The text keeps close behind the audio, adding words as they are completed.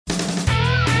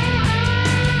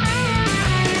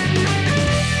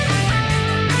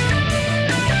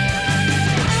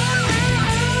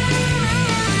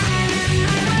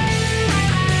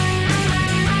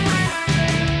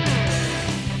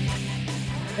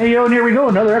Hey, yo, and here we go.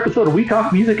 Another episode of We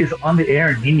Talk Music is on the air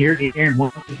and in your ear. And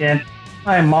once again,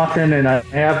 I'm Martin, and I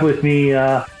have with me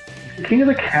the king of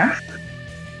the cast.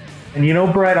 And you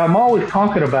know, Brett, I'm always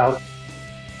talking about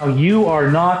how you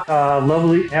are not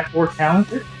lovely or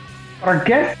talented. But our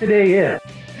guest today is.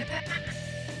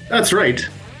 That's right.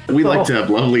 We like to have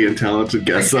lovely and talented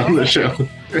guests on the show.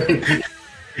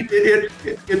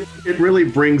 It really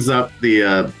brings up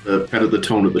the kind of the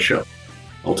tone of the show.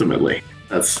 Ultimately,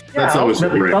 that's always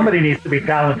great. Somebody needs to be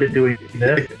talented doing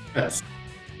this. Yes.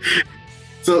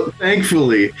 So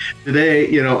thankfully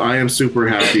today, I am super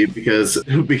happy because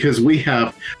we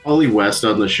have Holly West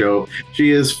on the show.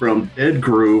 She is from Dead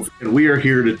Groove, and we are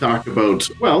here to talk about,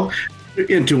 well,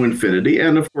 Into Infinity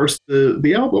and of course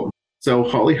the album. So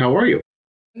Holly, how are you?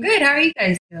 Good. How are you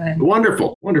guys doing?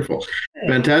 Wonderful. Good.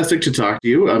 Fantastic to talk to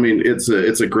you. I mean, it's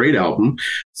a great album.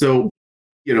 So,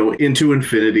 Into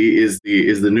Infinity is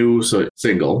the new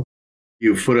single.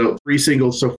 You've put out 3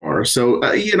 singles so far. So,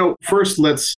 first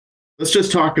let's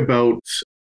just talk about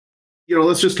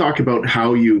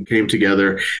how you came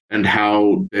together and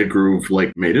how Dead Groove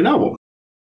made an album.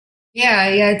 Yeah,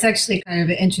 it's actually kind of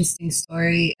an interesting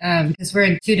story because we're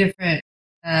in 2 different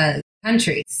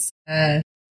countries.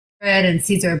 Fred and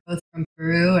Caesar are both from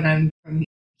Peru, and I'm from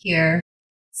here.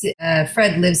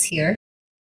 Fred lives here,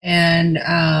 and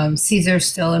Caesar's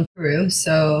still in Peru.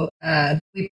 So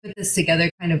we put this together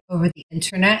kind of over the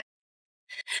internet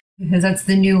because that's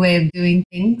the new way of doing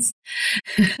things.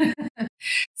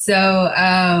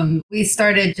 So we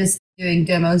started just doing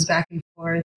demos back and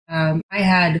forth. I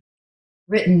had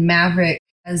written Maverick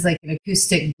as an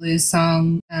acoustic blues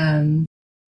song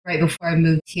right before I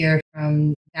moved here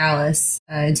from Dallas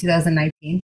in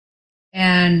 2019,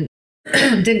 and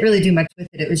didn't really do much with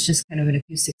it. It was just kind of an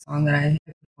acoustic song that I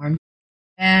performed.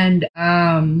 And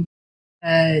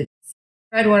Fred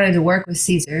wanted to work with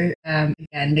Caesar.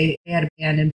 Again, they had a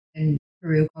band in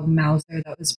Peru called Mauser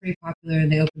that was pretty popular,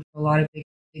 and they opened for a lot of big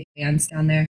bands down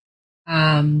there.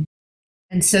 And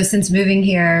so since moving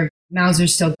here,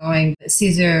 Mauser's still going, but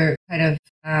Caesar kind of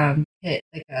hit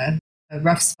a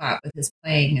rough spot with his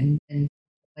playing and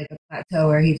a plateau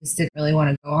where he just didn't really want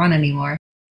to go on anymore.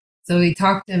 So we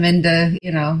talked him into,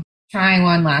 trying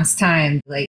one last time,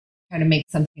 trying to make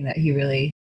something that he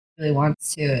really, really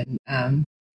wants to. And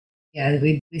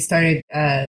we started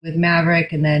with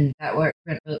Maverick, and then that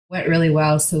went really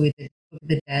well. So we did Book of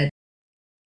the Dead.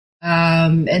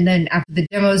 And then after the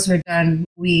demos were done,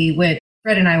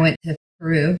 Fred and I went to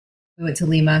Peru. We went to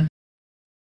Lima.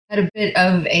 Had a bit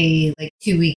of a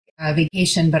 2-week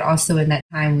vacation, but also in that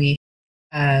time we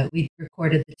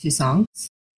recorded the 2 songs,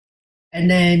 and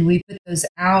then we put those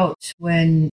out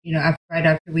when right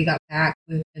after we got back,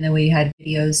 and then we had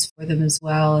videos for them as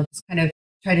well, and just kind of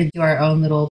try to do our own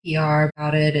little PR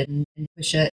about it and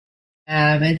push it.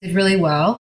 It did really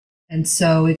well, and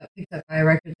so we got picked up by a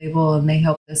record label, and they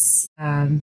helped us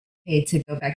pay to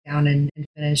go back down and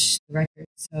finish the record.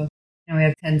 So now we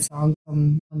have 10 songs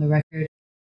on the record.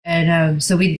 And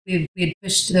so we had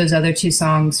pushed those other 2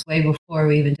 songs way before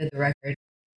we even did the record.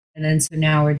 And then so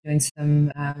now we're doing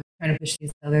some, trying to push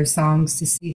these other songs to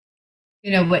see,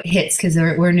 what hits, because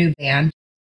we're a new band.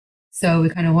 So we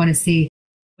kind of want to see,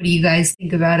 what do you guys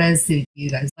think about us? Do you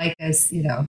guys like us? We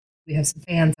have some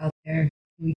fans out there.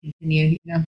 We continue,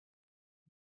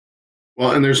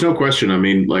 Well, and there's no question. I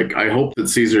mean, I hope that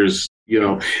Caesar's,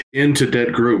 into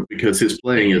Dead Groove because his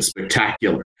playing is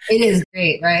spectacular. It is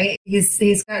great, right?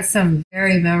 He's got some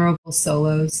very memorable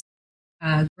solos,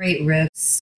 great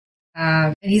riffs,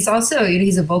 and he's also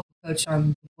he's a vocal coach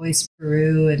on The Voice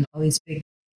Peru and all these big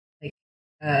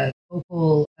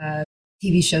vocal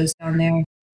TV shows down there.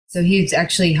 So he's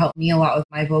actually helped me a lot with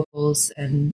my vocals,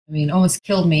 and almost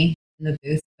killed me in the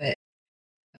booth, but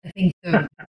I think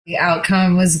the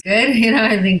outcome was good.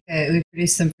 I think that we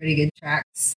produced some pretty good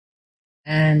tracks.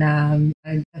 And I'm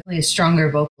definitely a stronger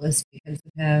vocalist because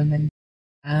of him.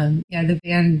 And the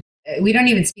band, we don't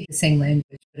even speak the same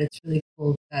language, but it's really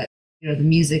cool that the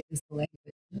music is the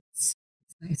language. It's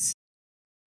nice.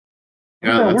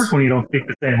 How does that work when you don't speak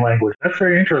the same language? That's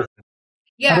very interesting.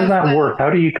 Yeah, how does that work?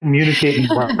 How do you communicate and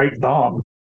write songs?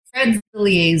 Fred's the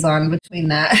liaison between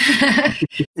that.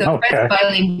 So okay. Fred's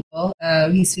bilingual.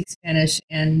 He speaks Spanish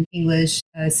and English.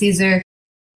 Caesar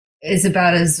is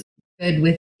about as good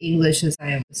with English as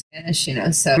I am with Spanish,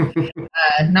 so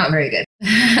not very good.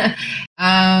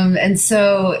 And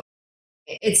so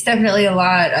it's definitely a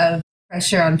lot of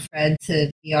pressure on Fred to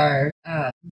be our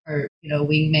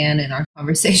wingman in our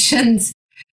conversations.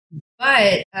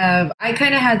 But I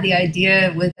kind of had the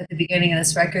idea at the beginning of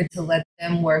this record to let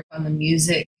them work on the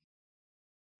music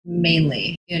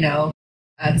mainly,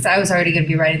 because I was already going to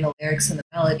be writing the lyrics and the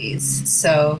melodies.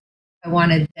 So I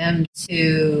wanted them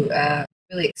to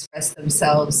really express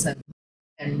themselves and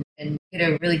get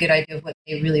a really good idea of what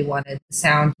they really wanted the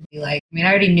sound to be like. I mean, I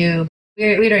already knew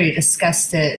we'd already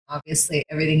discussed it. Obviously,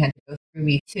 everything had to go through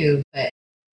me too, but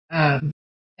um,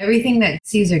 everything that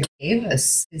Caesar gave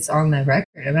us is on the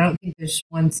record. I don't think there's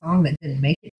one song that didn't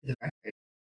make it to the record.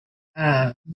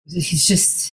 He's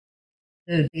just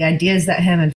the ideas that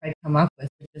him and Fred come up with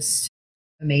are just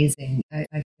amazing. I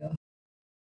feel.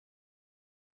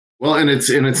 Well, and it's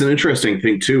an interesting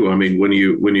thing too. I mean, when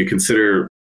you consider,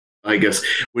 I guess,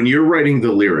 when you're writing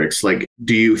the lyrics, like,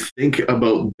 do you think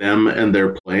about them and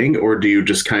their playing, or do you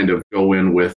just kind of go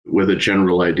in with a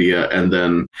general idea and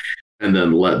then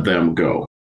let them go?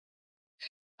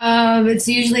 It's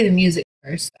usually the music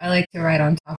first. I like to write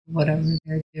on top of whatever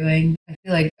they're doing. I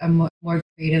feel like I'm more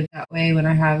creative that way when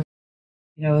I have,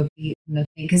 a beat and a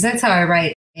thing, because that's how I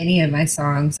write any of my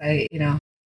songs. I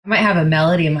might have a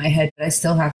melody in my head, but I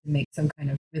still have to make some kind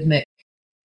of rhythmic,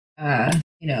 uh,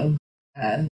 you know,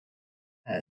 uh,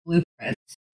 blueprint.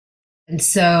 And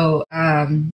so, I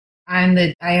am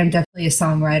definitely a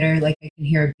songwriter. Like I can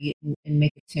hear a beat and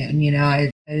make a tune.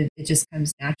 It just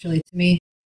comes naturally to me.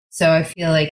 So I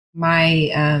feel like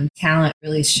my talent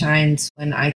really shines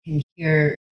when I can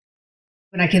hear,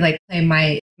 when I can like play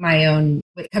my own,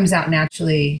 what comes out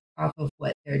naturally off of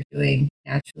what they're doing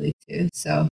naturally too.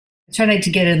 So I try not to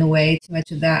get in the way too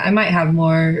much of that. I might have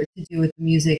more to do with the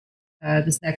music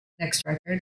this next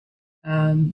record.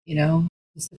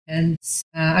 Just depends.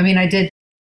 I mean, I did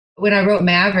when I wrote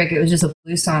Maverick, it was just a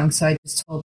blues song, so I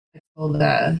told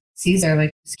Caesar,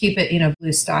 like, just keep it,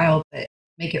 blues style, but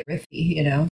make it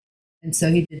riffy. And so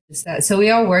he did just that. So we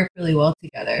all work really well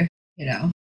together, you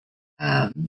know.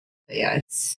 But yeah,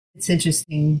 it's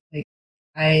interesting. Like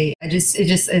it just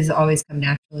has always come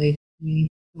naturally to me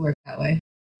to work that way.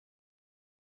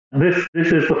 And this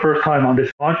is the first time on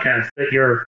this podcast that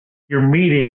you're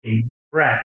meeting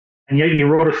Brett, and yet you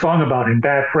wrote a song about him,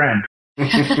 Bad Friend.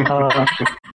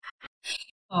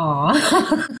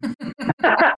 Aw.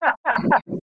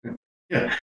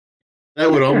 Yeah,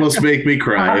 that would almost make me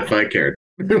cry if I cared.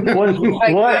 What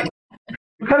kind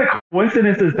of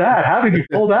coincidence is that? How did you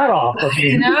pull that off? I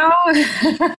mean,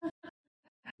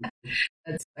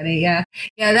 That's funny. Yeah,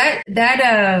 yeah.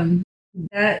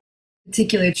 That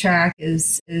particular track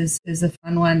is a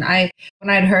fun one. When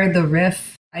I'd heard the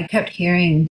riff, I kept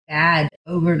hearing "bad"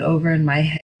 over and over in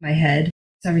my head.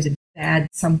 For some reason, bad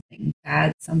something.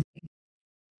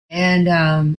 And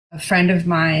a friend of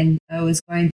mine was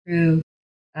going through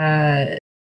uh,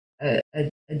 a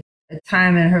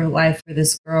time in her life where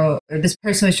this girl or this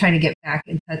person was trying to get back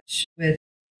in touch with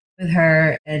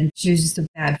her, and she was just a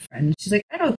bad friend. She's like,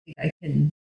 I don't think I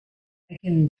can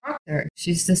talk to her.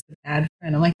 She's just a bad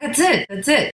friend. I'm like, that's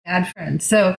it, bad friend.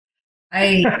 So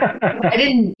I I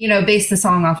didn't base the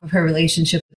song off of her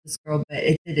relationship with this girl, but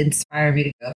it did inspire me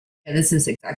to go, yeah, this is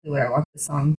exactly what I want the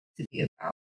song to be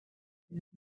about.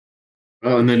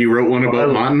 Oh, and then you wrote one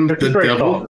about Martin, the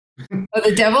devil. Oh,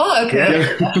 the devil?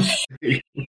 Okay. Yeah.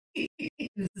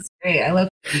 This is great. I love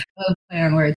playing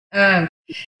on words. The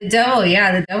devil,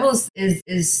 yeah, the devil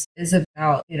is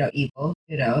about evil.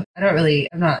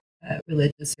 I'm not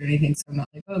religious or anything, so I'm not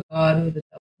like, oh God, oh the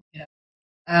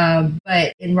devil.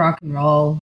 But in rock and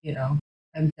roll, I'm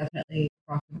definitely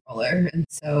a rock and roller, and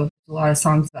so there's a lot of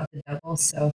songs about the devil.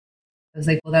 So I was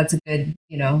like, well, that's a good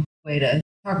way to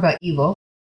talk about evil,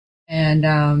 and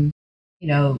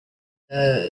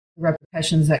the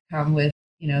repercussions that come with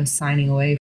signing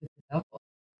away with the devil.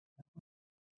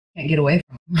 Can't get away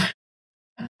from them.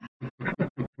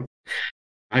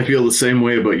 I feel the same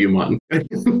way about you, Martin.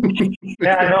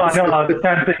 Yeah, I know. I was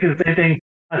trying to think of the same thing.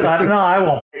 I thought, no, I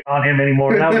won't pick on him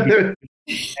anymore. That would be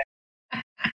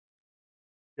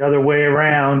the other way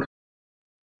around.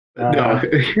 No,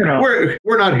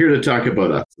 we're not here to talk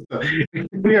about us.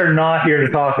 We are not here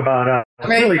to talk about us.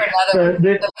 Really,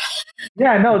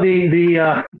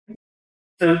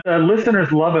 the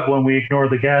listeners love it when we ignore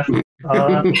the guests.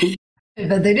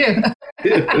 But they do.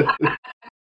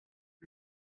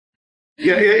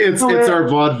 Yeah, it's our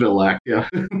vaudeville act. Yeah.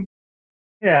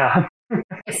 Yeah.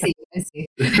 I see.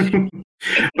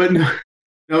 But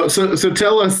no. So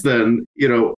tell us then.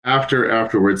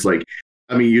 Afterwards, like,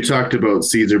 I mean, you talked about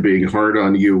Caesar being hard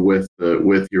on you with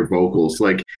your vocals.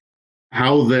 Like,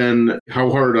 how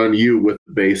hard on you with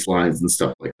the bass lines and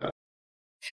stuff like that?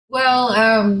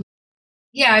 Well,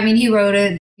 yeah. I mean, he wrote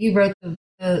it. He wrote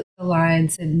the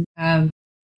lines, and I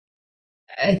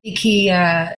think he.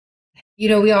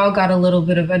 We all got a little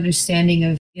bit of understanding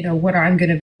of,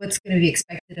 what's going to be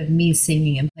expected of me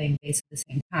singing and playing bass at the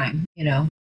same time,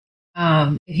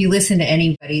 If you listen to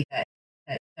anybody that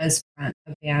does front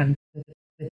a band with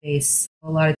bass, a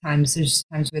lot of times there's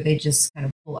times where they just kind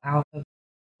of pull out of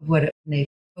what and they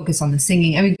focus on the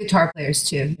singing. I mean, guitar players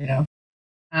too, you know.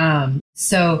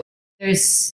 So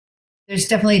there's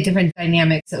definitely different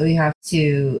dynamics that we have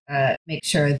to make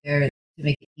sure they're to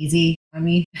make it easy on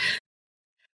me.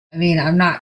 I mean, I'm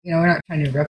not, you know, we're not trying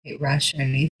to replicate Rush or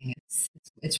anything.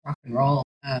 It's rock and roll.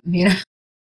 You know,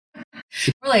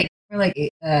 we're like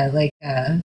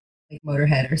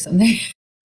Motorhead or something,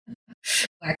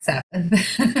 Black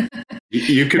Sabbath.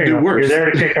 You could do worse. You're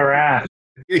there to kick our ass.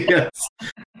 Yes.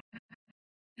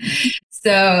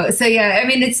 So yeah, I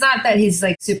mean, it's not that he's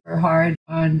like super hard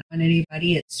on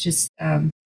anybody. It's just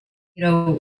you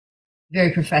know,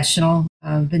 very professional.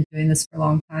 Been doing this for a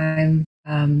long time.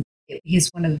 He's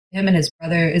one of him and his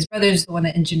brother. His brother's the one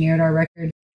that engineered our record,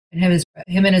 and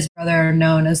him and his brother are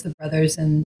known as the brothers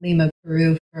in Lima,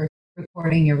 Peru, for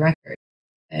recording your record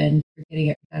and for getting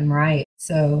it done right.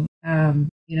 So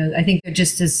you know, I think they're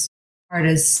just as hard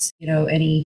as, you know,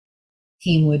 any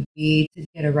team would be to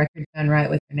get a record done right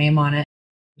with their name on it,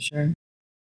 for sure.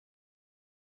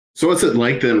 So what's it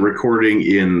like then recording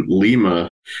in Lima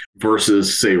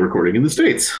versus, say, recording in the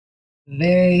States?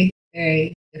 Very,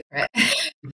 very different.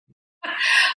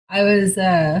 I was,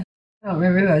 I don't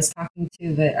remember who I was talking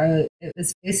to, but it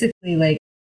was basically like,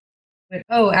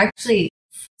 actually,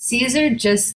 Caesar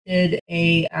just did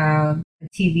a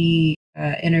TV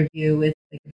interview with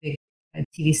like a big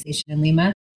TV station in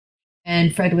Lima.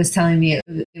 And Fred was telling me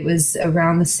it was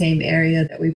around the same area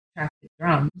that we practiced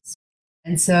drums.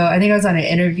 And so I think I was on an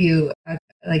interview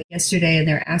like yesterday, and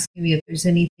they're asking me if there's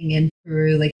anything in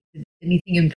Peru, like did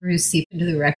anything in Peru seep into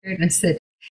the record. And I said,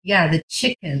 yeah, the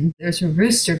chicken, there's a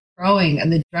rooster crowing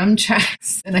on the drum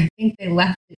tracks. And I think they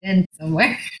left it in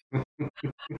somewhere. But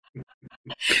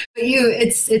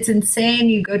it's insane.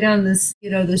 You go down this,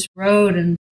 you know, this road,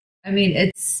 and I mean,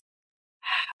 it's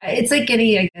like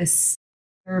any, I guess,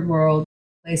 third world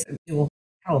place. Well,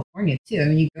 California too. I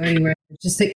mean, you go anywhere, it's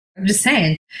just like, I'm just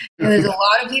saying, you know, there's a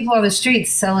lot of people on the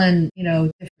streets selling, you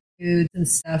know, different foods and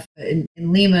stuff. But in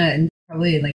Lima and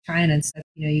probably in like China and stuff,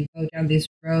 you know, you go down these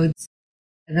roads,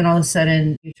 and then all of a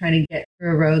sudden you're trying to get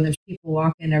through a road, and there's people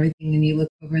walking and everything, and you look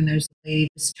over and there's a lady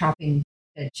just chopping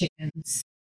dead chickens.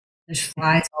 There's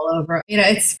flies all over. You know,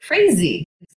 it's crazy.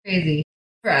 It's crazy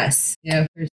for us, you know,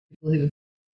 for people who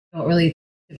don't really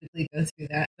typically go through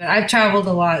that. But I've traveled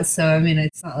a lot, so I mean,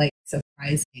 it's not like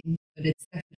surprising, but it's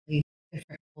definitely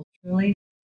different culturally.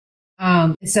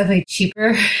 It's definitely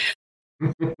cheaper.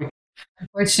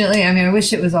 Unfortunately, I mean, I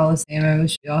wish it was all the same. I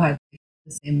wish we all had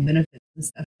the same benefits and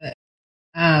stuff. But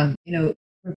you know,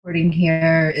 recording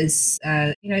here is,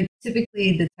 you know,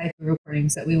 typically the type of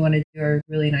recordings that we want to do are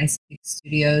really nice big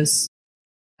studios.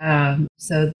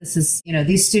 So this is, you know,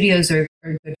 these studios are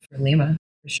good for Lima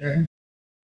for sure.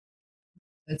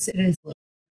 It is.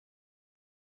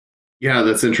 Yeah,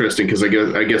 that's interesting because I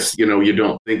guess you know you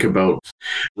don't think about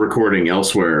recording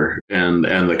elsewhere and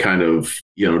the kind of,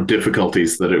 you know,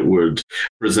 difficulties that it would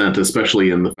present,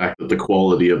 especially in the fact that the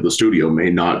quality of the studio may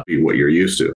not be what you're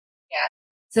used to. Yeah.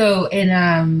 So in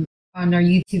on our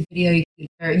YouTube video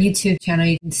or YouTube channel,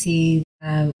 you can see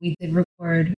we did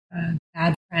record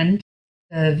Bad Friend,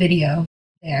 the video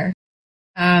there.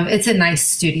 It's a nice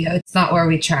studio. It's not where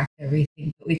we tracked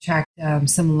everything, but we tracked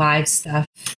some live stuff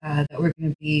that we're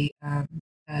going to be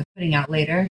putting out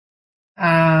later.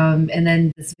 And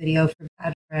then this video for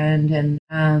Bad Friend.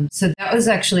 And so that was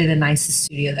actually the nicest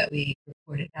studio that we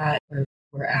recorded at, or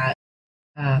we're at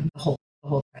the whole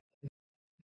time.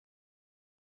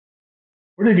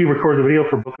 Where did you record the video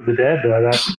for Book of the Dead?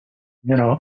 That's, you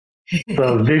know,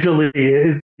 so visually,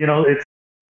 you know, it's,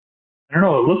 I don't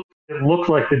know, it looks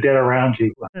like the dead around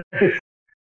you.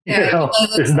 Yeah, you know,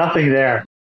 there's nothing there.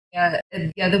 Yeah,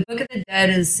 the Book of the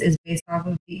Dead is based off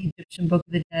of the Egyptian Book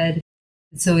of the Dead.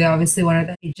 And so we obviously wanted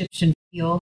that Egyptian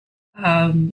feel.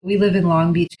 We live in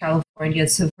Long Beach, California,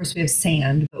 so of course we have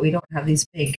sand, but we don't have these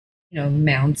big, you know,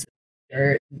 mounds of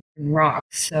dirt and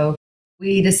rocks. So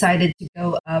we decided to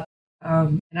go up,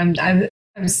 and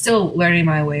I'm still learning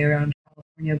my way around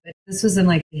California, but this was in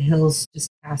like the hills just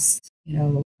past, you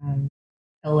know,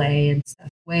 LA and stuff,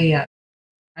 way up.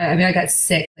 I mean, I got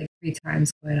sick like 3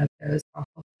 times going up there. It was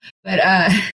awful. But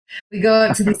we go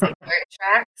up to these like dirt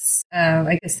tracks.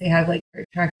 I guess they have like dirt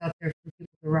tracks out there for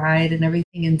people to ride and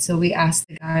everything. And so we asked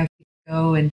the guy if we could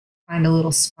go and find a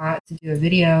little spot to do a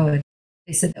video, and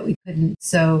they said that we couldn't.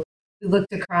 So we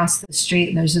looked across the street,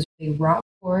 and there's this big rock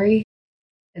quarry.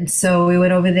 And so we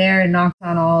went over there and knocked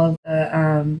on all of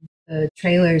the the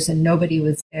trailers and nobody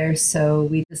was there, so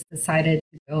we just decided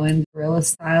to go in guerrilla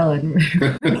style and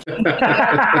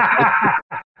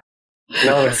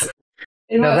Love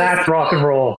it. Now that's rock and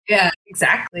roll. Yeah,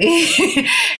 exactly.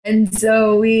 And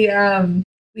so we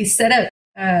set up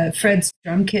Fred's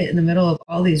drum kit in the middle of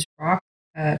all these rock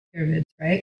pyramids,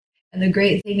 right? And the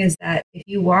great thing is that if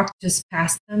you walked just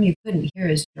past them, you couldn't hear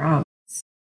his drums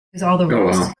because all the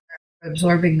rocks were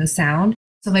absorbing the sound.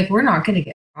 So I'm like, we're not going to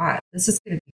get caught. This is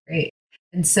going to be great.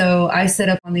 And so I set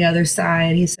up on the other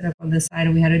side. He set up on this side,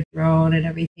 and we had a drone and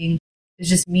everything. It was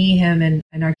just me, him, and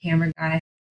our camera guy.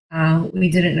 We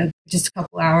did it in just a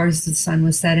couple hours. The sun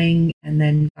was setting, and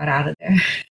then got out of there.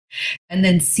 And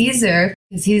then Caesar,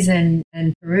 because he's in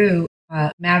Peru,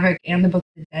 Maverick and the Book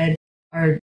of the Dead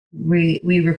are we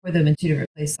record them in two different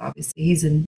places. Obviously, he's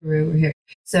in Peru, we're here.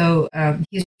 So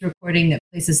he's recording at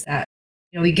places that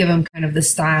we give him kind of the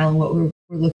style and what we're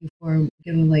looking for, and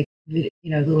give him like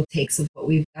little takes of what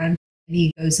we've done. And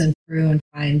he goes in Peru and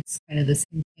finds kind of the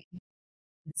same thing.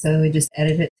 And so we just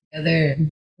edit it together and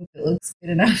hope it looks good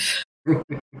enough.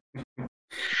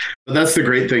 But that's the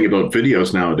great thing about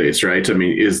videos nowadays, right? I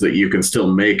mean, is that you can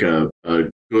still make a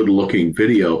good looking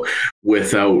video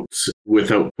without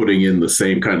putting in the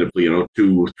same kind of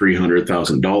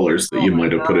 $200,000-$300,000 that you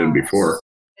might have put in before.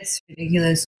 It's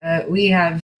ridiculous. We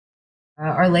have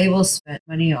our label spent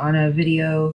money on a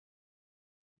video,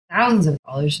 thousands of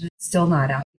dollars, and it's still not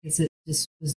out because it just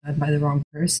was done by the wrong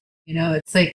person.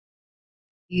 It's like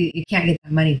you can't get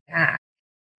that money back.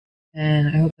 And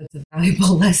I hope that's a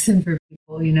valuable lesson for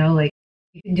people, like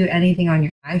you can do anything on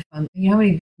your iPhone. You know how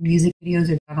many music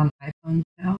videos are done on iPhones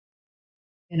now?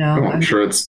 I'm sure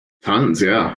it's tons,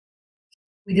 yeah.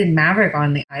 We did Maverick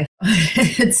on the iPhone.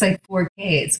 It's like 4K.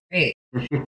 It's great.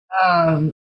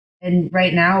 And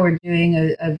right now we're doing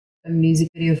a music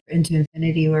video for Into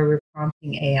Infinity where we're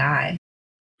prompting AI.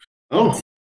 Oh.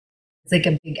 It's like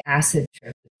a big acid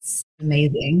trip. It's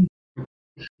amazing.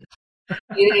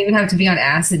 You don't even have to be on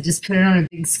acid. Just put it on a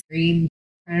big screen,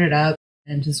 turn it up,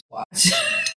 and just watch.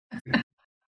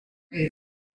 It's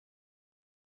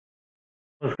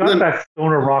got that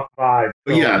stoner rock vibe.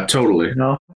 So, yeah, totally.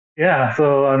 Yeah.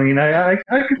 So I mean, I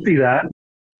could see that.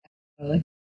 Totally.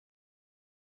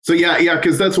 So yeah,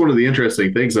 because that's one of the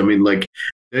interesting things. I mean, like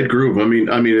Dead Groove. I mean,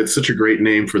 it's such a great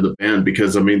name for the band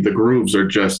because I mean the grooves are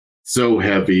just so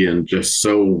heavy and just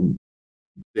so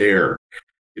there.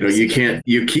 You can't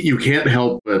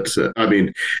help but I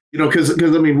mean, because I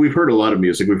mean we've heard a lot of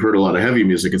music, we've heard a lot of heavy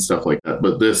music and stuff like that,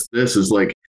 but this is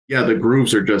like, yeah, the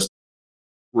grooves are just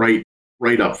right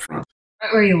up front,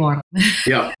 right where you want them.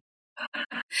 Yeah.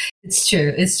 It's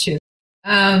true. We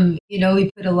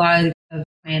put a lot of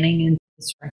planning into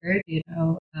this record.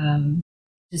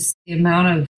 Just the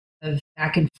amount of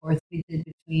back and forth we did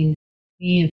between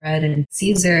me and Fred and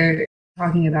Caesar,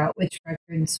 talking about which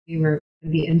records we were going to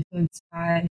be influenced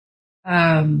by.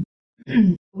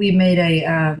 We made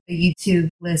a YouTube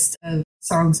list of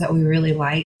songs that we really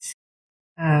liked,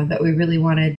 that we really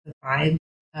wanted the vibe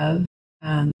of.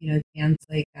 Bands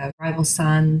like Rival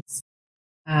Sons,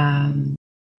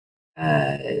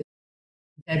 Dead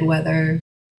Weather.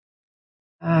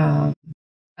 I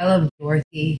love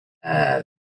Dorothy.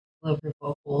 Love her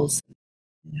vocals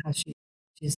and how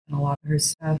she's done a lot of her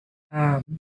stuff.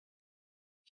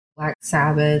 Black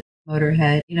Sabbath,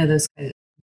 Motorhead, those kinds of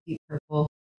Deep Purple.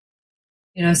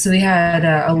 So we had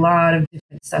a lot of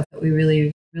different stuff that we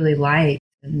really, really liked.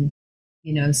 And,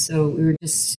 so we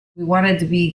wanted to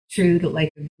be true to like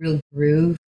a real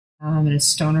groove and a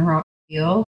stoner rock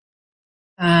feel.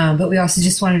 But we also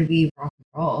just wanted to be rock and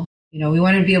roll. We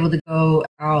wanted to be able to go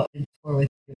out and tour with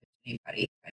anybody.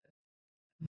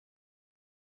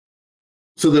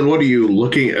 So then what are you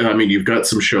looking at? I mean, you've got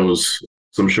some shows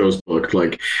booked.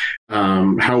 Like,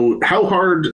 how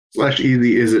hard /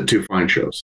 easy is it to find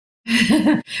shows?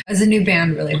 As a new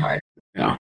band, really hard.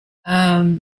 Yeah.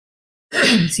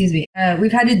 Excuse me.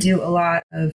 We've had to do a lot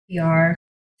of PR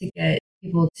to get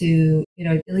people to,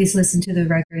 at least listen to the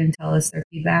record and tell us their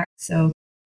feedback. So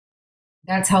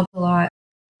that's helped a lot.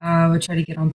 We're trying to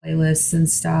get on playlists and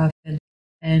stuff and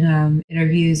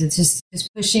interviews. It's just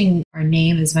pushing our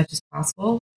name as much as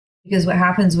possible, because what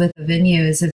happens with a venue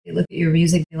is if they look at your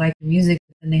music, they like the music,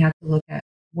 but then they have to look at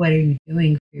what are you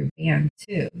doing for your band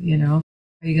too.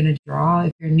 Are you going to draw?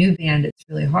 If you're a new band, it's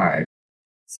really hard.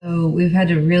 So we've had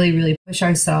to really, really push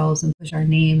ourselves and push our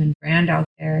name and brand out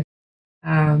there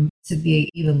to be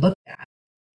even looked at.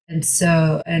 And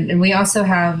so, and we also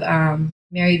have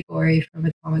Mary Gorey from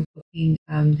Atomic Booking,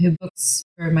 who books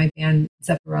for my band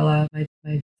Zepparella, my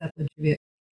Zeppelin tribute.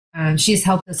 She's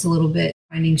helped us a little bit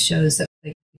finding shows that,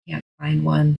 like, if we can't find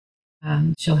one,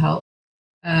 she'll help.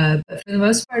 But for the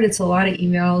most part, it's a lot of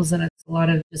emails and it's a lot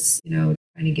of just, trying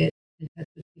to get in touch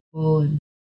with people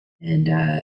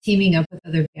and teaming up with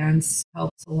other bands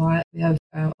helps a lot. We have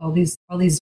all these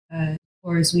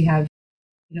tours. We have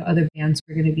other bands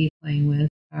we're going to be playing with,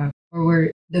 or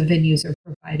where the venues are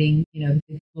providing the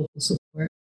local support.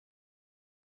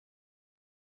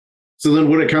 So then,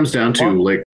 when it comes down to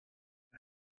like,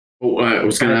 I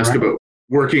was going to ask about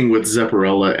working with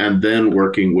Zepparella and then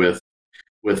working with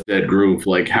Dead Groove.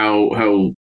 Like,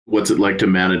 how what's it like to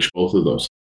manage both of those?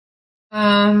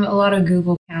 A lot of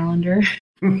Google Calendar.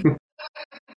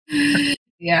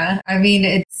 Yeah, I mean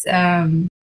it's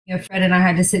Fred and I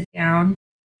had to sit down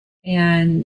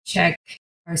and check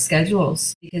our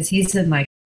schedules because he's in like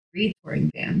 3 touring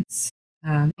bands.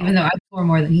 Even though I tour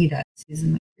more than he does, he's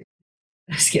in like 3.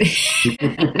 I'm just kidding.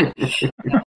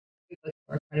 We both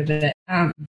tour quite a bit.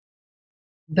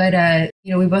 But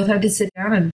we both have to sit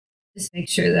down and just make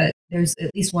sure that there's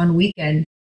at least one weekend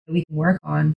that we can work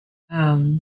on,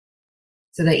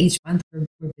 so that each month we're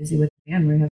busy with the band.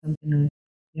 We have something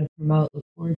to promote, look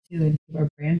forward to, and keep our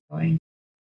brand going.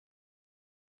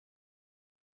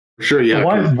 For sure, yeah.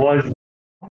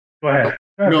 Go ahead.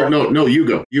 No, you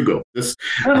go. This.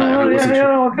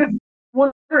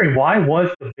 Wondering, why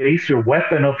was the bass your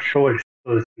weapon of choice,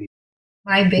 so to speak?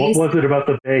 My bass. What was it about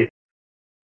the bass?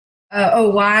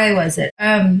 Why was it?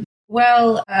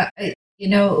 Well,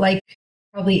 like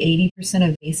probably 80%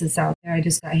 of basses out there, I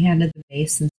just got handed the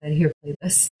bass and said, "Here, play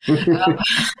this."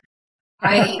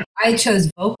 I chose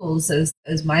vocals as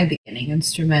my beginning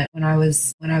instrument when I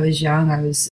was young. I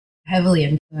was heavily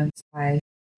influenced by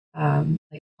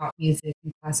like pop music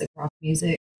and classic rock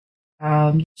music,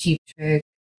 Cheap Trick,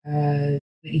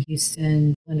 Whitney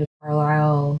Houston, Linda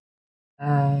Carlisle,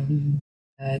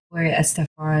 Gloria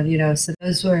Estefan. So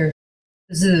those are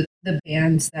the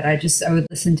bands that I would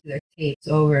listen to their tapes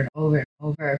over and over and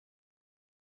over.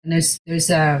 And there's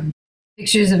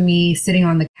pictures of me sitting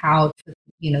on the couch with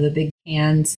the big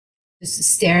cans, just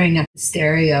staring at the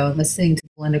stereo and listening to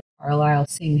Belinda Carlisle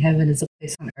sing "Heaven Is a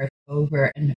Place on Earth"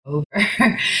 over and over.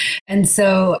 And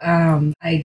so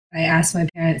I asked my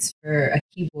parents for a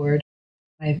keyboard.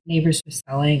 My neighbors were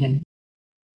selling, and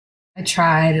I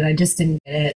tried, and I just didn't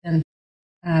get it. And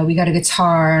we got a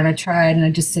guitar, and I tried, and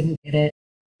I just didn't get it.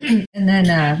 And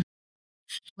then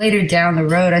later down the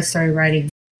road, I started writing,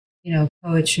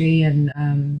 poetry and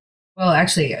well,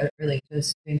 actually, really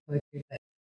just doing poetry, but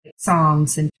like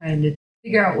songs and trying to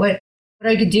figure out what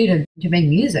I could do to make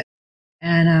music.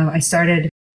 And I started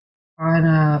on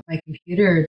my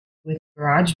computer with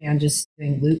GarageBand, just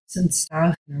doing loops and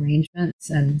stuff and arrangements.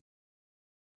 And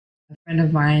a friend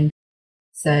of mine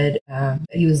said that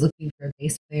he was looking for a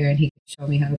bass player and he could show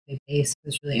me how to play bass. I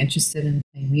was really interested in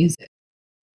playing music.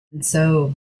 And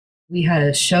so we had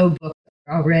a show booked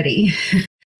already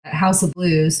at House of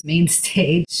Blues main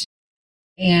stage.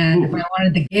 And if I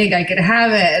wanted the gig, I could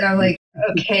have it. And I'm like,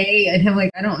 okay. And him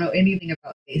like, I don't know anything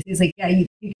about bass. He's like, yeah,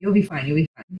 you'll be fine. You'll be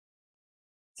fine.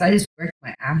 So I just worked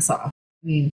my ass off. I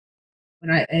mean,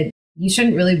 you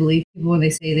shouldn't really believe people when they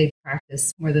say they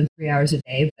practice more than 3 hours a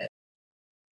day, but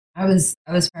I was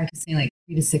practicing like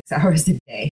 3 to 6 hours a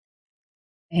day,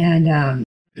 and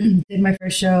did my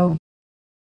first show.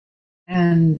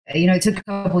 And it took a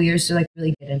couple years to like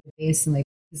really get into bass, and like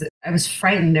 'cause I was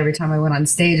frightened every time I went on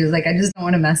stage. I was like, I just don't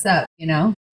want to mess up.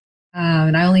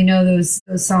 And I only know those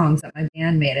songs that my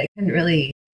band made. I couldn't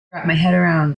really wrap my head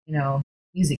around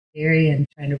music theory and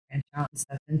trying to branch out and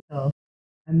stuff until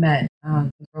I met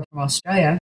a girl from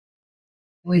Australia.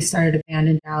 We started a band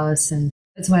in Dallas, and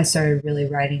that's when I started really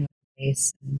writing with the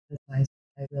bass, and that's when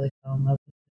I really fell in love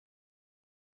with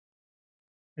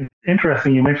it. It's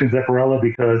interesting you mentioned Zepparella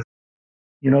because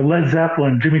Led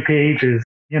Zeppelin, Jimmy Page is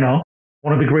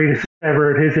one of the greatest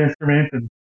ever at his instrument, and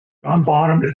John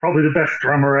Bonham is probably the best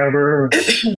drummer ever.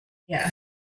 Yeah.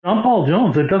 John Paul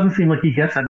Jones, it doesn't seem like he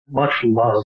gets much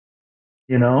love,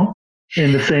 in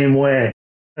the same way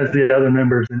as the other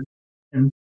members.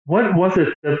 And what was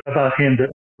it about him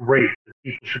that great that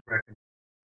people should recognize?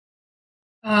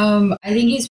 I think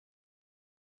he's,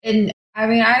 and I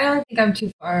mean, I don't think I'm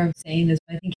too far of saying this,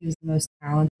 but I think he was the most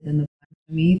talented in the bunch.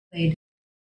 I mean, he played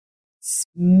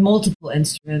multiple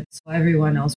instruments, while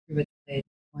everyone else pretty much played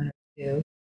one or two.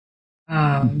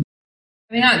 I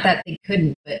mean, not that they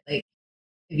couldn't, but like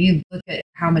if you look at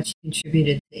how much he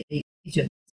contributed to each of his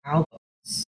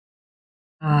albums,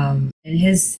 and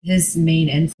his main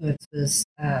influence was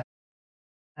I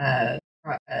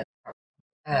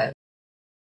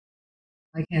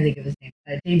can't think of his name,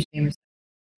 James Jamerson,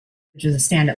 which is a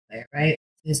stand-up player, right?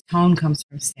 His tone comes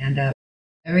from stand-up.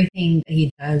 Everything that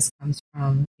he does comes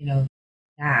from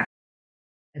that.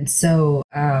 And so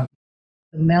the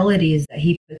melodies that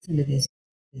he puts into these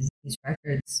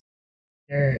records,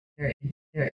 they're they're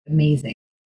they're amazing,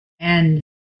 and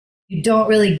you don't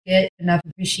really get enough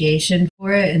appreciation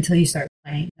for it until you start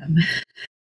playing them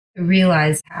to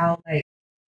realize how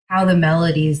the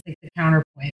melodies, like the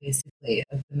counterpoint basically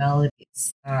of the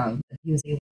melodies that he was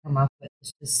able to come up with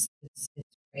is just it's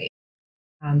great.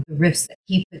 The riffs that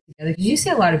he put together, because you see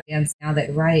a lot of bands now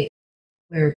that write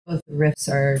where both the riffs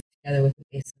are together with the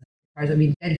bass and the guitars. I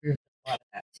mean, Dead Groove does a lot of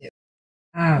that too.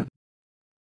 Um,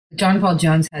 John Paul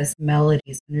Jones has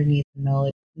melodies underneath the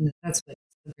melody, and that's what's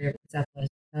so great about Zeppelin, is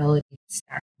melodies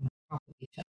stacked on top of each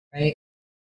other, right?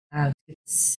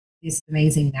 It's these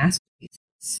amazing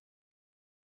masterpieces.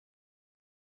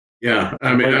 Yeah,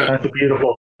 I mean, That's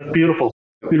beautiful. That's beautiful.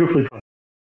 Beautifully put.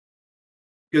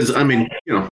 because I mean,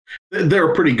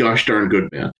 they're a pretty gosh darn good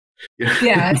band.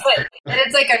 Yeah,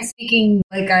 it's like I'm speaking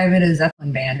like I'm in a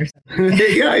Zeppelin band or something.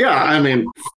 Yeah. I mean,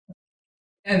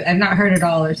 I've not heard it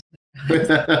all or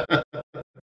something.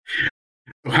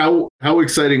 how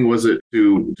exciting was it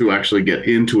to actually get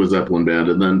into a Zeppelin band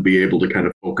and then be able to kind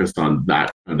of focus on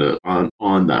that kind of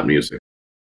on that music?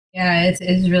 Yeah,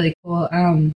 it's really cool.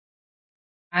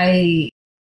 I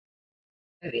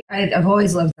I've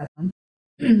always loved Zeppelin.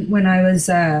 When I was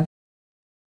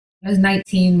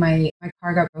 19, my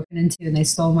car got broken into and they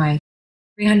stole my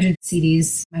 300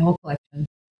 CDs, my whole collection,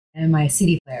 and my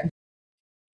CD player.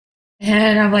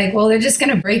 And I'm like, well, they're just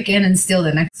going to break in and steal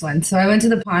the next one. So I went to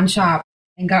the pawn shop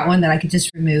and got one that I could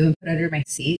just remove and put under my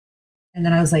seat. And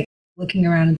then I was like looking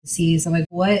around at the CDs. I'm like,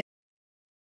 what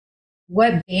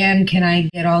band can I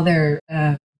get all their,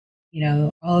 all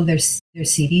of their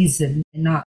CDs and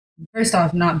not, first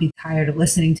off, not be tired of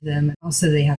listening to them. And also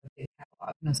they have a big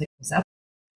catalog. And I was like, well, Zeppelin.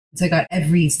 So I got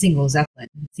every single Zeppelin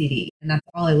CD, and that's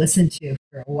all I listened to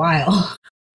for a while.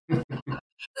 I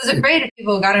was afraid if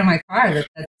people got in my car that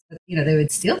they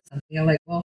would steal something. I'm like,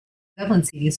 well, Zeppelin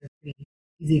CDs are pretty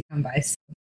easy to come by. So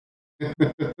well,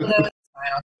 that's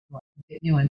fine. I'll get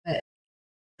new ones. But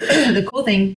the cool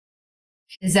thing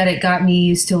is that it got me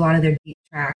used to a lot of their deep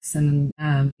tracks, and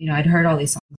I'd heard all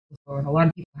these songs before, and a lot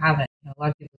of people haven't. A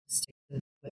lot of people just stick to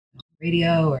what,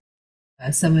 radio or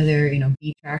some of their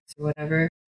B tracks or whatever.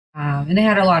 And they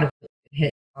had a lot of good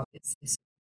hits, obviously. So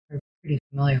we're pretty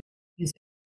familiar with music.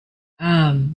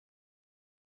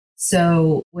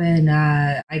 So when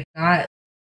I got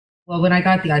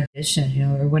the audition,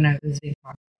 or when I was being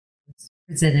was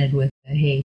presented with the,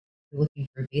 hey, you're looking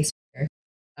for a bass player.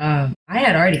 I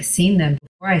had already seen them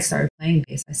before I started playing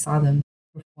bass. I saw them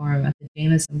perform at the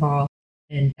Jameson Ball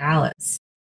in Dallas,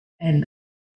 and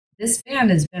this band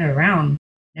has been around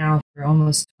now for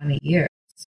almost 20 years.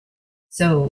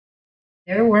 So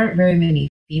there weren't very many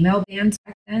female bands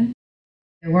back then.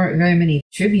 There weren't very many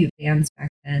tribute bands back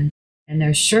then. And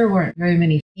there sure weren't very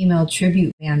many female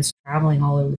tribute bands traveling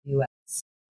all over the US,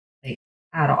 like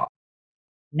at all.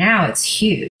 Now it's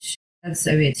huge. It's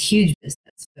huge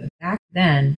business. But back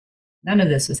then, none of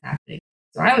this was happening.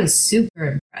 So I was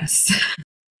super impressed.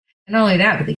 And not only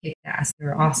that, but they kicked ass. They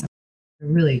were awesome. They're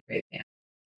a really great band.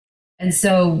 And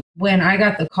so when I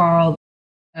got the call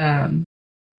to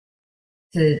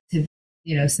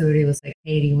somebody was like,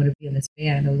 hey, do you want to be in this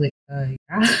band? I was like,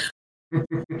 yeah.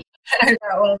 I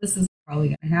thought, well, this is probably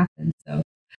going to happen. So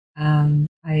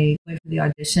I went for the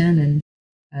audition, and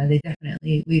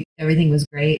everything was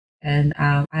great. And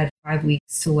I had 5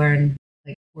 weeks to learn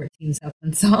like 14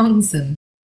 Zeppelin songs, and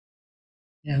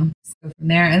just go from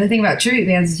there. And the thing about tribute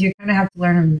bands is you kind of have to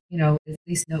learn them, at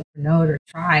least note for note or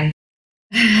try,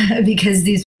 because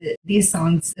these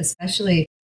songs especially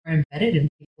are embedded in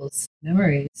people's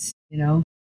memories.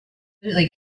 Like,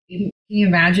 can you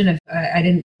imagine if I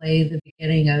didn't play the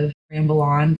beginning of Ramble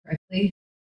On correctly?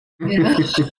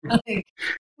 Like,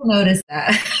 people notice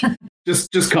that.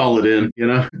 just call it in.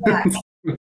 Yeah.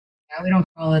 Yeah, we don't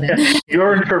call it in. Yeah,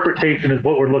 your interpretation is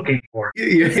what we're looking for.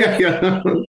 Yeah.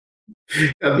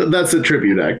 That's a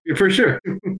tribute act for sure.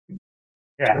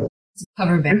 Yeah. It's a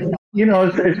cover band.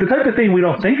 It's the type of thing we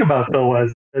don't think about though,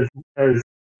 as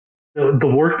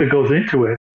the work that goes into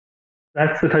it.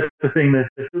 That's the type of thing that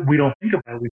we don't think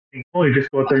about. We think, oh, you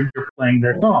just go out there and you're playing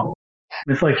their song.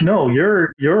 And it's like, no,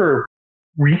 you're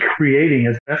recreating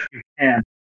as best you can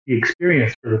the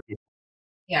experience for the people.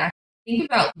 Yeah. Think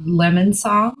about Lemon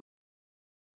Song.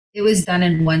 It was done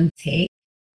in one take.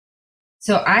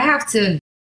 So I have to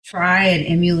try and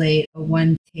emulate a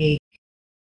one take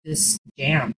just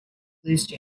blues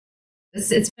jam.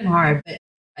 It's been hard, but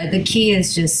the key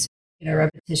is just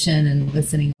repetition and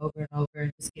listening over and over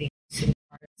and just getting to the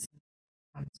parts.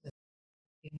 And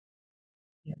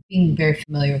with being very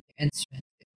familiar with the instrument.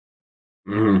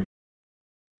 Mm-hmm.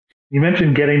 you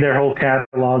mentioned getting their whole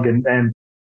catalog and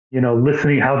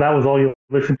listening, how that was all you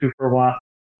listened to for a while.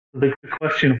 The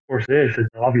question, of course, is the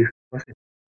obvious question.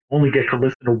 You only get to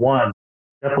listen to one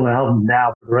definitely album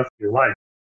now for the rest of your life.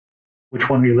 Which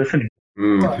one are you listening to?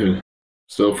 Mm-hmm.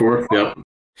 So forth. Yep.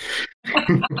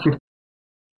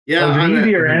 Yeah, that was an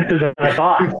easier answer than I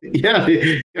thought. Yeah.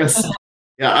 Yes.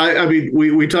 Yeah. I mean,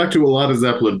 we talk to a lot of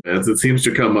Zeppelin fans. It seems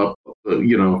to come up,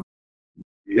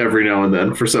 every now and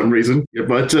then for some reason. Yeah,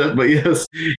 but yes,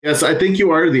 I think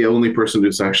you are the only person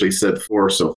who's actually said 4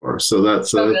 so far. So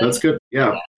that's that's good.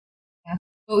 Yeah. Yeah.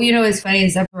 But what's funny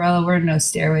is Zepparella, we're no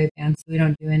Stairway band, so we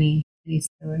don't do any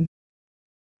Stairway.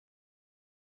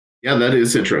 Yeah, that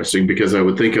is interesting because I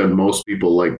would think on most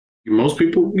people,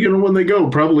 when they go,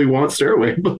 probably want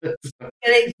Stairway. But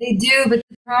yeah, they do, but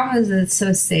the problem is that it's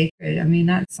so sacred. I mean,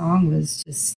 that song was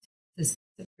just a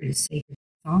pretty sacred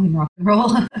song in rock and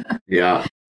roll. Yeah.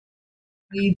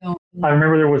 We don't. I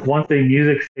remember there was once a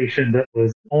music station that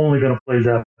was only going to play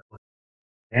Zeppelin.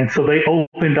 And so they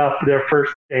opened up their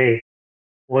first day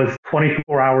was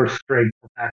 24 hours straight for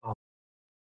that song.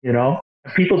 And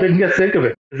people didn't get sick of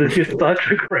it because it's just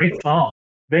such a great song.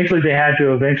 Eventually, they had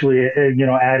to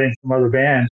add in some other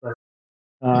bands, but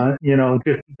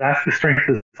just that's the strength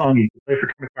of the song. You can play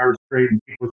for 24 hours straight and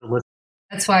people still listen.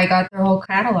 That's why I got their whole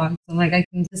catalog. So like I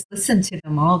can just listen to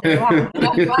them all day long.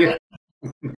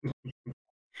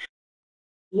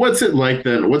 What's it like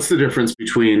then? What's the difference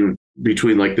between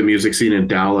like the music scene in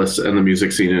Dallas and the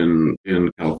music scene in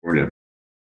California,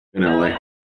 in LA?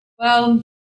 Well,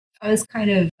 I was kind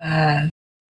of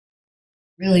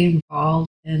really involved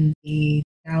in the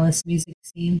Dallas music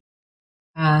scene.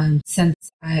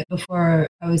 Before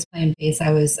I was playing bass,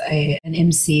 I was an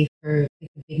MC for like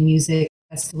the big music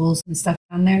festivals and stuff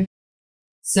down there.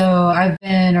 So I've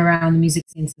been around the music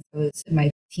scene since I was in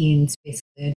my teens,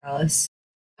 basically in Dallas.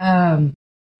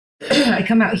 I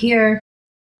come out here.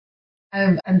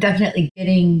 I'm definitely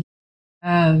getting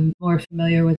more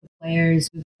familiar with the players.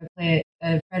 Fred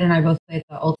and I both play at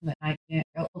the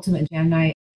Ultimate Jam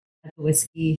Night at the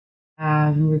Whiskey.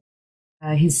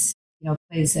 He's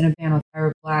plays in a band with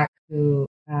Ira Black, who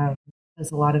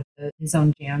does a lot of his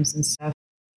own jams and stuff.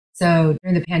 So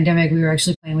during the pandemic, we were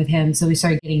actually playing with him. So we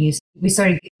started we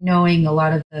started knowing a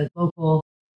lot of the local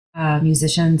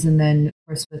musicians, and then of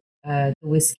course with the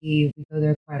Whiskey, we go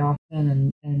there quite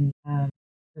often, and the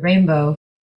Rainbow,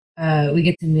 we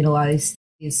get to meet a lot of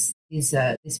these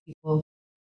people.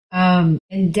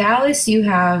 In Dallas, you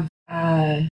have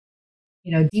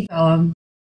Deep Ellum,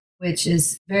 which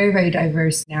is very, very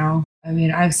diverse now. I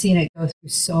mean, I've seen it go through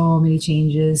so many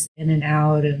changes in and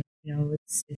out, and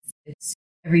it's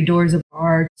every door's a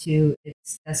bar to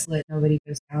it's desolate, nobody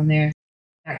goes down there.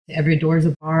 Back to every door's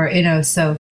a bar,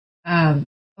 So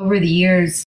over the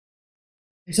years,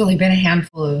 there's only been a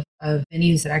handful of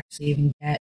venues that actually even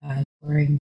get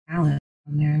touring talent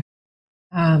on there.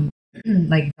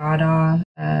 Like Dada,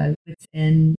 it's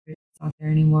not there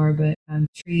anymore, but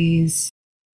Trees.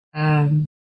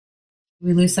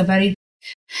 We lose somebody?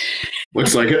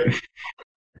 Looks like it.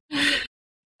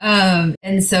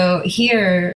 And so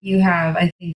here you have,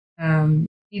 I think,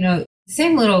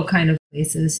 same little kind of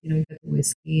places. You've got the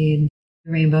Whiskey and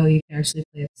the Rainbow. You can actually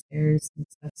play upstairs and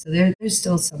stuff. So there's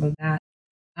still some of that.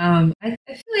 I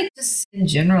feel like just in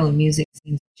general, the music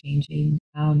seems changing.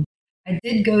 I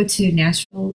did go to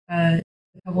Nashville a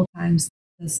couple times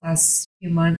this last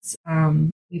few months.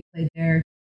 We played there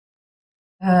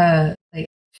like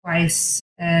twice,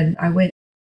 and I went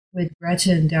with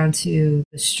Gretchen down to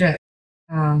the Strip.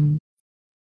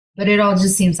 But it all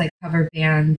just seems like cover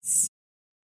bands.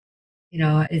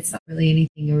 It's not really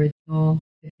anything original.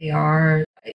 If they are,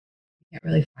 I can't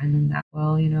really find them that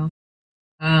well.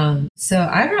 So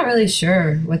I'm not really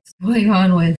sure what's going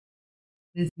on with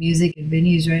music and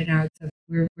venues right now, except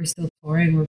we're still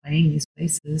touring, we're playing these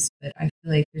places, but I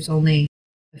feel like there's only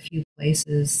a few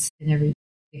places in every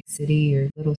big city or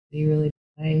little city really to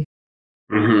play.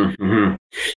 Mm-hmm, mm-hmm.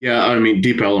 Yeah, I mean,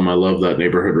 Deep Ellum, I love that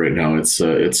neighborhood right now. It's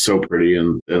so pretty,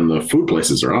 and the food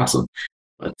places are awesome.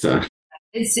 But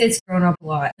it's grown up a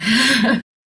lot, a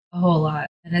whole lot,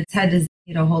 and it's had to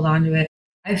hold on to it.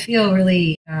 I feel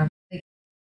really like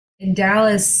in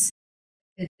Dallas,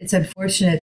 it's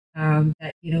unfortunate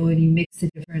that when you mix the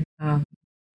different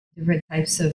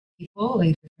types of people,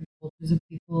 like different cultures of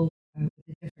people with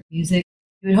the different music,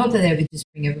 you would hope that they would just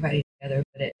bring everybody together,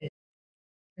 but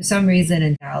for some reason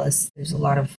in Dallas, there's a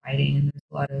lot of fighting and there's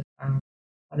a lot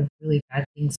of really bad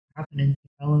things that happen in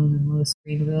Ellum and Lewis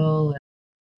Greenville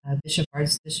and Bishop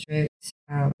Arts District.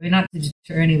 I mean, not to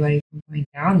deter anybody from going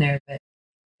down there, but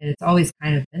it's always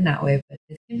kind of been that way. But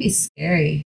it can be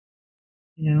scary,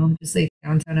 just like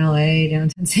downtown LA,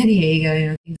 downtown San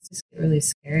Diego, things just get really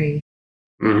scary.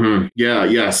 Yeah,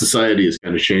 yeah. Society is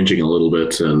kind of changing a little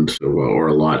bit, or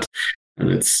a lot, and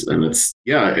it's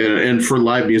yeah. And for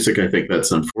live music, I think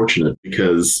that's unfortunate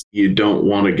because you don't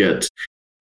want to get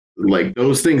like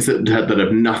those things that have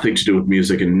nothing to do with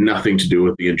music and nothing to do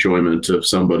with the enjoyment of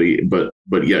somebody, but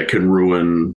yet can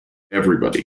ruin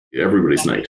everybody's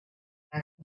night.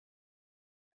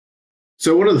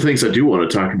 So one of the things I do want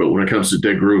to talk about when it comes to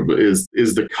Dead Groove is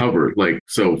the cover. Like,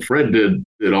 so Fred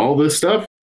did all this stuff.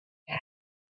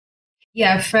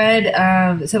 Yeah,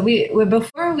 Fred. So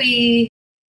before we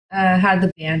had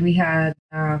the band, we had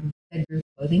Dead Groove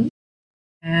Clothing,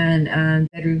 and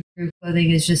Dead Groove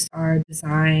Clothing is just our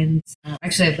designs.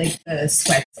 Actually, I have like the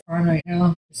sweats on right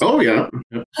now. Oh yeah,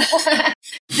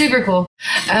 Super cool.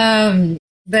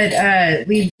 But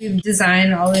we've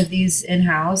designed all of these in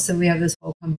house, so we have this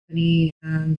whole company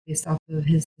based off of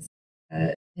his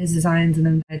designs, and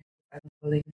then I design the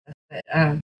clothing and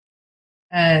stuff.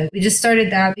 But we just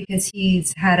started that because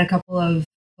he's had a couple of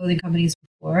clothing companies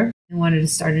before and wanted to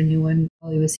start a new one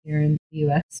while he was here in the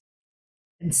U.S.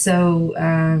 And so,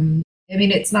 I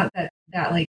mean, it's not that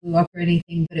like blew up or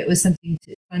anything, but it was something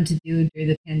fun to do during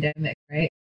the pandemic,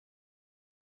 right?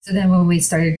 So then when we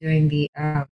started doing the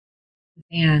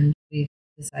band, we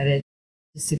decided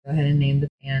just to go ahead and name the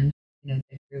band, the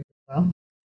group as well.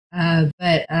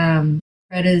 But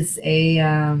Fred is a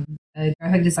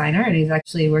graphic designer, and he's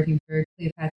actually working for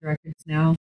Cleopatra Records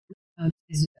now.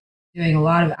 He's doing a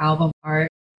lot of album art,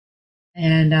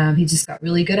 and he just got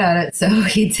really good at it. So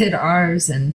he did ours,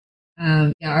 and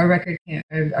yeah, our record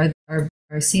our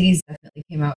CDs definitely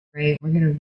came out great. We're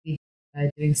going to be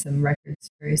doing some records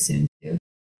very soon too.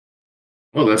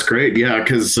 Oh, that's great. Yeah,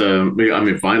 because I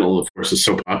mean, vinyl, of course, is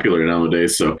so popular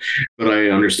nowadays. So, but I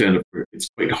understand it's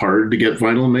quite hard to get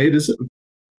vinyl made, is it?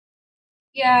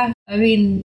 Yeah, I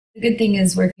mean, the good thing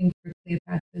is working for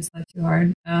Cleopatra is not too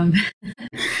hard.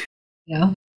 You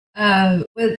know,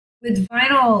 with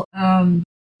vinyl,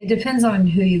 it depends on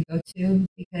who you go to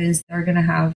because they're going to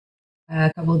have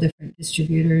a couple of different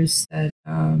distributors that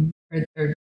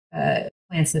or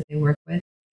plants that they work with.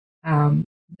 Um,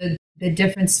 the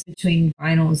difference between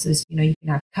vinyls is, you can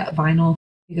have cut vinyl,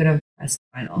 you could have pressed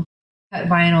vinyl. Cut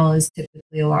vinyl is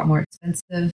typically a lot more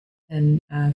expensive than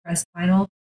pressed vinyl.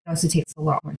 It also takes a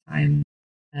lot more time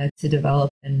to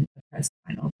develop than a pressed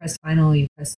vinyl. Pressed vinyl, you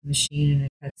press the machine and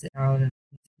it cuts it out and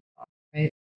it's off,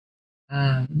 right?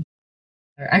 Um,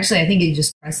 or actually, I think it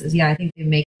just presses. Yeah, I think they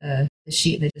make the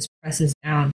sheet that just presses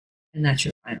down, and that's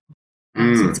your vinyl.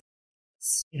 So it's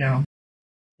to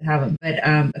have them. But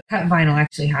a cut vinyl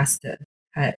actually has to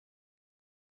cut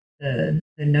the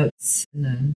notes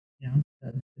and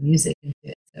the music into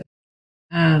it. So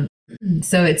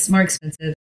so it's more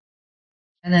expensive,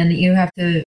 and then you have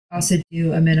to also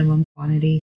do a minimum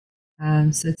quantity.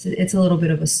 So it's a little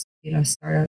bit of a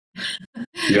startup.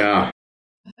 Yeah.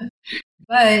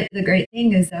 But the great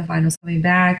thing is that vinyl's coming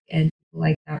back, and people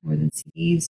like that more than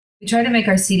CDs. We try to make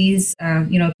our CDs,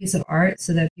 a piece of art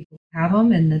so that people have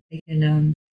them and that they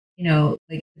can,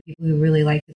 like the people who really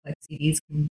like to collect CDs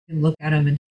can look at them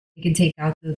and they can take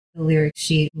out the lyric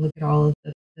sheet and look at all of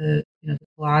the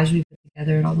collage we put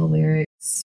together and all the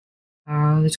lyrics.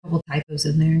 There's a couple typos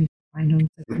in there. You can find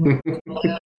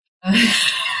them.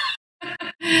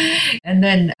 And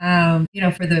then,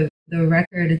 for the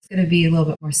record, it's going to be a little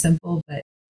bit more simple, but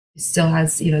it still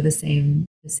has, the same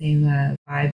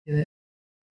vibe to it.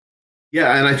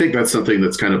 Yeah, and I think that's something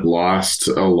that's kind of lost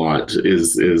a lot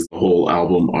is the whole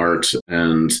album art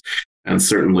and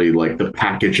certainly like the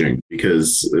packaging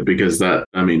because that,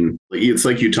 I mean, it's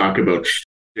like you talk about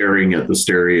staring at the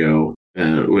stereo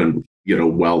when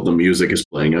while the music is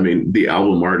playing. I mean, the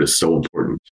album art is so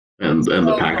important and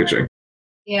the packaging.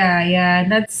 Yeah, and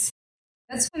that's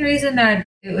one reason that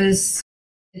it's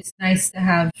nice to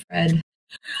have Fred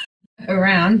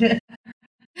around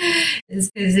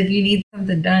is because if you need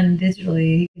something done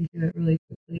digitally, he can do it really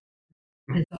quickly.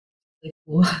 It's really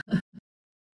cool.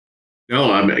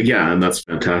 No, I mean, yeah, and that's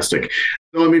fantastic.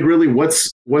 So, I mean, really,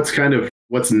 what's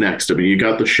next? I mean, you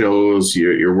got the shows,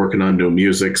 you're working on new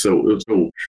music. So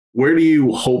where do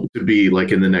you hope to be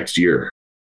like in the next year?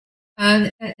 In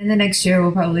the next year,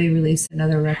 we'll probably release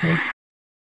another record.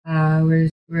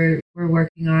 We're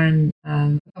working on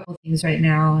a couple things right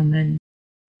now, and then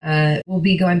we'll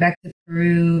be going back to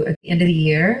Peru at the end of the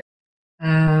year,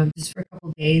 just for a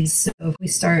couple days. So if we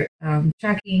start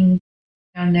tracking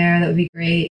down there, that would be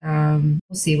great. We'll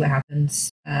see what happens,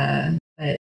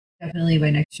 but definitely by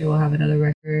next year we'll have another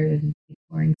record and keep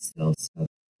touring still. So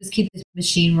just keep this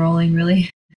machine rolling,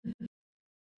 really.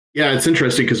 Yeah, it's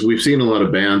interesting because we've seen a lot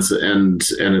of bands, and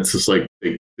it's just like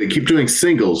they keep doing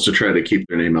singles to try to keep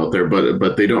their name out there,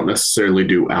 but they don't necessarily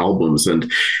do albums. And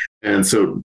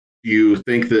so, do you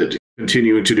think that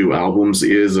continuing to do albums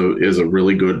is a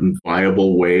really good and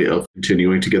viable way of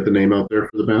continuing to get the name out there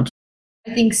for the band?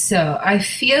 I think so. I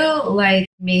feel like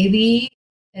maybe,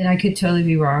 and I could totally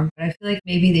be wrong, but I feel like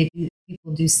maybe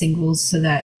people do singles so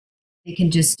that they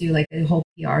can just do like a whole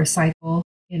PR cycle,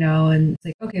 and it's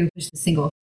like, okay, we push the single.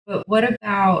 But what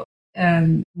about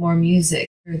more music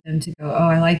for them to go, oh,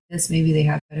 I like this, maybe they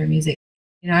have better music.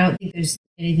 I don't think there's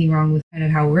anything wrong with kind of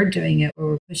how we're doing it, where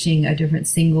we're pushing a different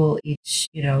single each,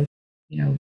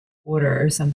 quarter or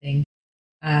something,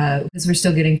 because we're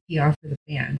still getting PR for the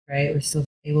band, right? We're still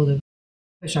able to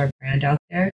push our brand out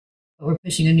there, but we're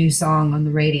pushing a new song on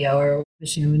the radio or we're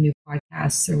pushing a new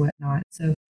podcasts or whatnot.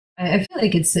 So I feel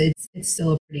like it's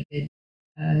still a pretty good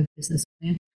business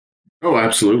plan. Oh,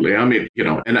 absolutely. I mean,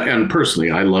 and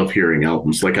personally, I love hearing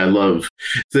albums. Like I love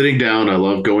sitting down. I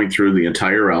love going through the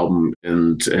entire album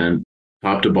and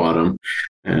top to bottom.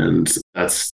 And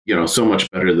that's, so much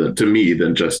better to me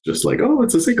than just like, oh,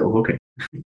 it's a single. Okay.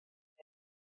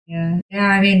 Yeah. Yeah.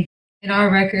 I mean, in our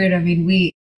record, I mean,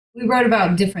 we wrote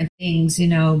about different things,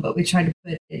 but we tried to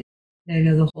put it,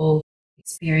 the whole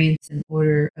experience in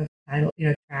order of title,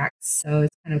 tracks. So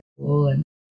it's kind of cool. And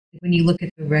when you look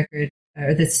at the record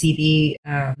or the CD,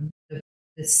 the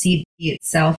CD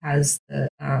itself has the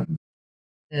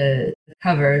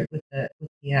cover with the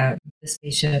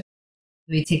spaceship.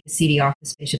 We take the CD off, the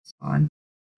spaceship's on.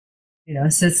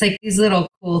 So it's like these little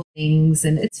cool things,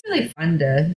 and it's really fun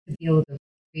to be able to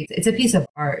create. It's a piece of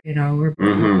art, we're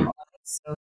Mm-hmm.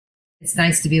 so it's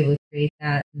nice to be able to create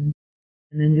that and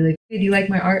then be like, hey, do you like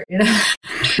my art?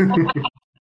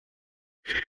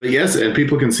 But yes, and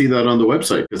people can see that on the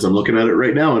website because I'm looking at it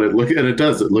right now, and it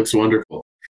looks wonderful.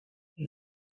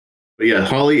 But yeah,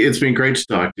 Holly, it's been great to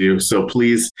talk to you. So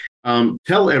please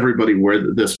tell everybody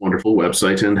where this wonderful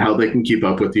website and how they can keep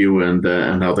up with you and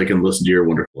how they can listen to your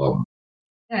wonderful album.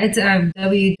 Yeah, it's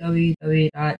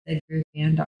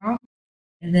www.deadgrooveband.com.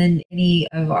 And then any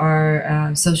of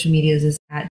our social medias is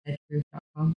at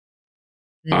deadgroove.com.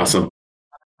 Awesome.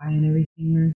 And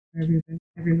everything for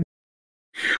everywhere.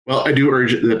 Well, I do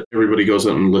urge that everybody goes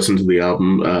out and listen to the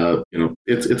album.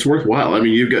 It's worthwhile. I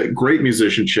mean, you've got great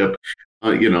musicianship,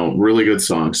 really good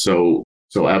songs. So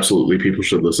absolutely, people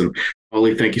should listen.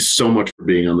 Holly, thank you so much for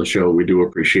being on the show. We do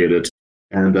appreciate it.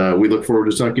 And we look forward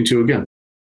to talking to you again.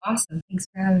 Awesome. Thanks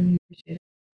for having me. Appreciate it.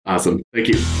 Awesome. Thank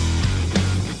you.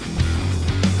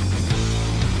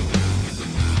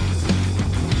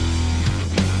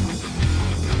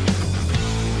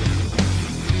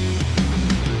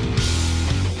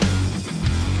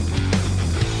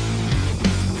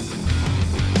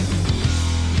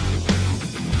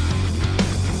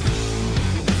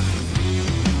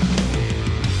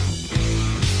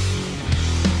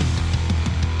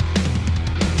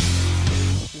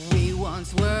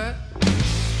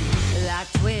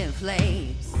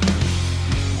 Flames.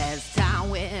 As time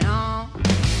went on,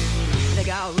 they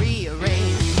got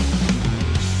rearranged.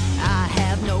 I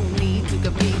have no need to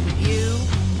compete with you.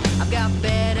 I've got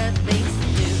better things to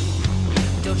do.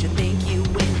 Don't you think you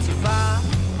went too far?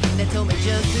 They told me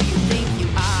just who you think you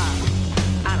are.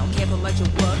 I don't care for much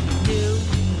of what you do.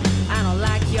 I don't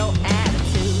like your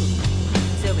attitude.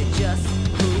 Tell me just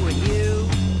who are you?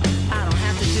 I don't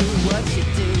have to do what you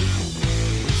do.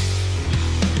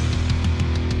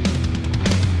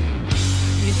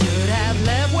 Should have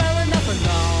left well enough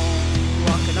alone,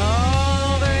 walking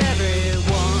all over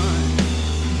everyone.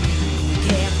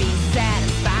 Can't be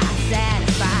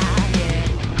satisfied, yeah.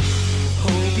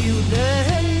 Hope you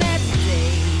learn that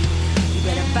today. You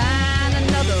better find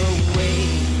another way.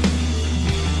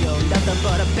 You're nothing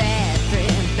but a bad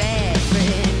friend,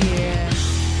 yeah.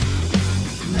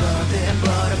 Nothing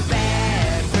but a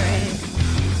bad friend,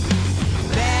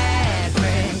 bad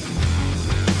friend,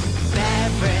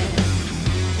 bad friend.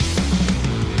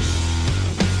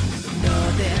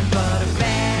 Nothing but a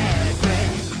bad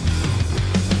friend,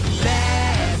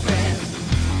 bad friend,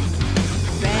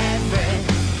 bad friend.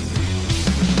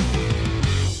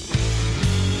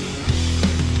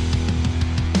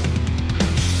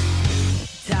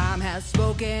 Time has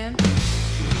spoken,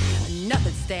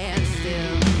 nothing stands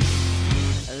still.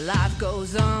 Life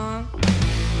goes on,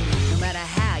 no matter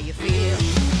how you feel.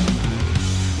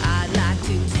 I'd like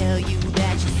to tell you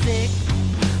that you're sick,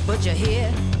 but you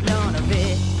hear none of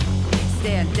it.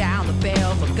 Stand down the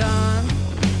barrel of a gun.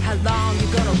 How long you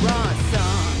gonna run,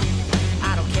 son?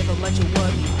 I don't care for much of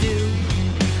what you do.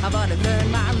 I've already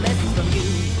learned my lessons from you.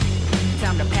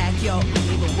 Time to pack your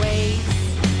evil ways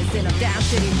and send them down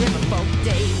shitty river folk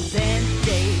days.